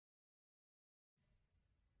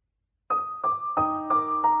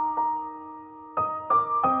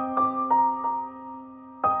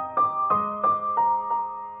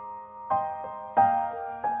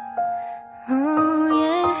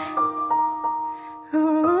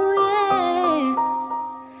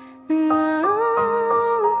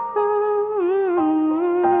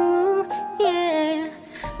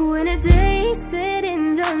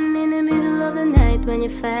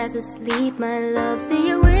to sleep, my love.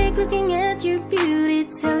 Stay awake looking at your beauty,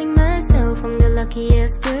 telling myself I'm the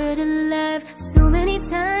luckiest girl alive. So many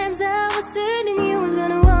times I was certain you was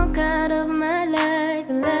gonna walk out of my life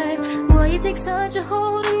alive. Why you take such a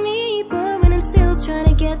hold on me, but when I'm still trying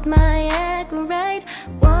to get my act right?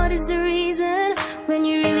 What is the reason when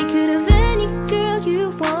you really could have any girl you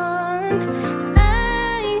want?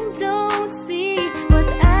 I don't see what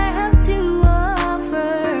I have to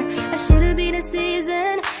offer. I should have been a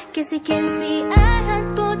season, guess you can see I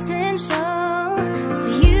had potential. Do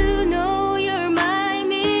you know you're my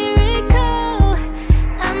miracle?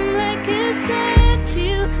 I'm like a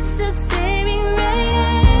statue, stuck staring right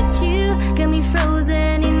at you. Got me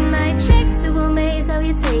frozen in my tracks, so amazed how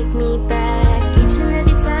you take me back. Each and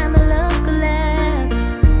every time my love collapse,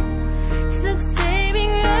 stuck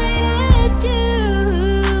staring right at you.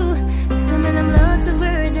 Some of them lots of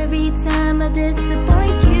words every time I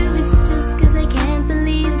disappoint you. It's just cause I can't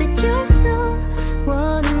believe that you're so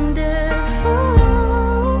wonderful.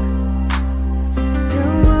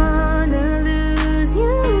 Don't wanna lose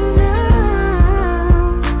you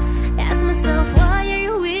now. Ask myself, why are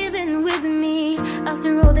you even with me? After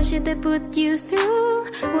all the shit I put you through,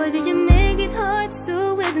 why did you make it hard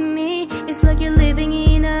so with me? It's like you're living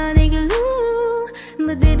in an igloo.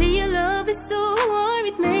 But baby, your love is so warm,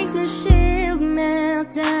 it makes my shield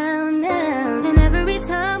melt down now. And every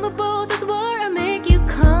time we're both at war, I make you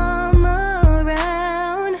come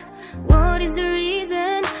around. What is the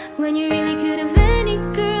reason when you